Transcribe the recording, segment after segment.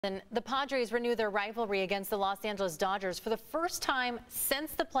And the Padres renew their rivalry against the Los Angeles Dodgers for the first time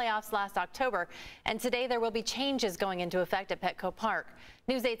since the playoffs last October. And today there will be changes going into effect at Petco Park.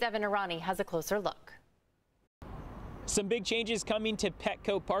 News 8's Evan Irani has a closer look. Some big changes coming to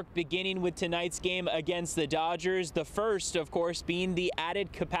Petco Park beginning with tonight's game against the Dodgers. The first, of course, being the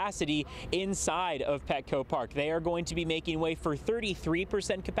added capacity inside of Petco Park. They are going to be making way for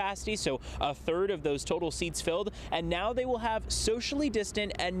 33% capacity, so a third of those total seats filled. And now they will have socially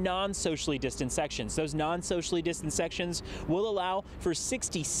distant and non-socially distant sections. Those non-socially distant sections will allow for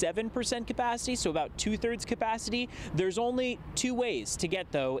 67% capacity, so about 2/3 capacity. There's only two ways to get,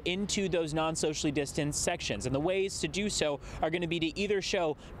 though, into those non-socially distant sections. And the ways to do so are going to be to either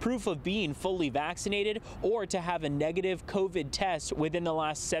show proof of being fully vaccinated or to have a negative COVID test within the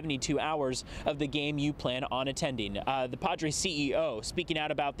last 72 hours of the game you plan on attending. The Padres CEO speaking out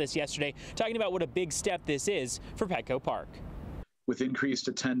about this yesterday, talking about what a big step this is for Petco Park. With increased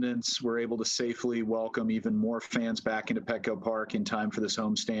attendance, we're able to safely welcome even more fans back into Petco Park in time for this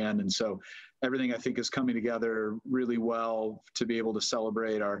homestand. And so everything, I think, is coming together really well to be able to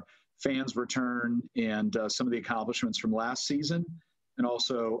celebrate our fans' return and some of the accomplishments from last season, and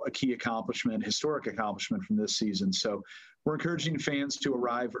also a key accomplishment, historic accomplishment from this season. So we're encouraging fans to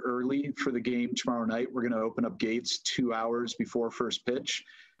arrive early for the game tomorrow night. We're going to open up gates 2 hours before first pitch.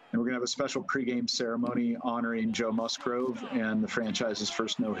 And we're going to have a special pregame ceremony honoring Joe Musgrove and the franchise's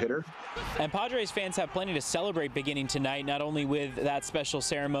first no-hitter. And Padres fans have plenty to celebrate beginning tonight, not only with that special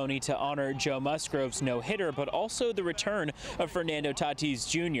ceremony to honor Joe Musgrove's no-hitter, but also the return of Fernando Tatis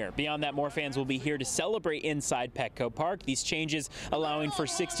Jr. Beyond that, more fans will be here to celebrate inside Petco Park. These changes allowing for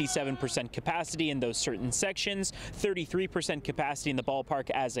 67% capacity in those certain sections, 33% capacity in the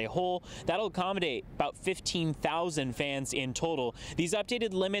ballpark as a whole. That'll accommodate about 15,000 fans in total. These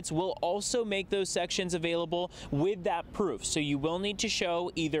updated limits will also make those sections available with that proof. So you will need to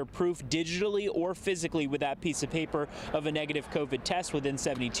show either proof digitally or physically with that piece of paper of a negative COVID test within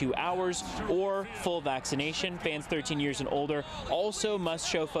 72 hours or full vaccination. Fans 13 years and older also must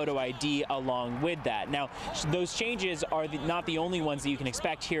show photo ID along with that. Now, those changes are not the only ones that you can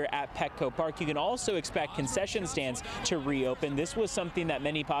expect here at Petco Park. You can also expect concession stands to reopen. This was something that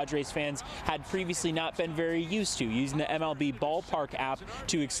many Padres fans had previously not been very used to, using the MLB Ballpark app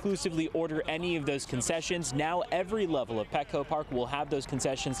to exclusively order any of those concessions. Now every level of Petco Park will have those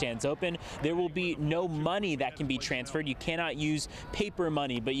concession stands open. There will be no money that can be transferred. You cannot use paper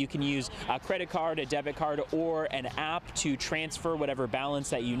money, but you can use a credit card, a debit card, or an app to transfer whatever balance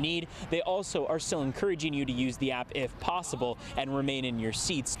that you need. They also are still encouraging you to use the app if possible and remain in your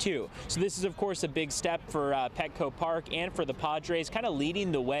seats too. So this is, of course, a big step for Petco Park and for the Padres, kind of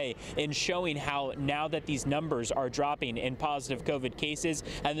leading the way in showing how now that these numbers are dropping in positive COVID cases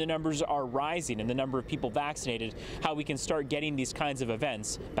and the numbers are rising and the number of people vaccinated, how we can start getting these kinds of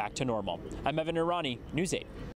events back to normal. I'm Evan Irani, News 8.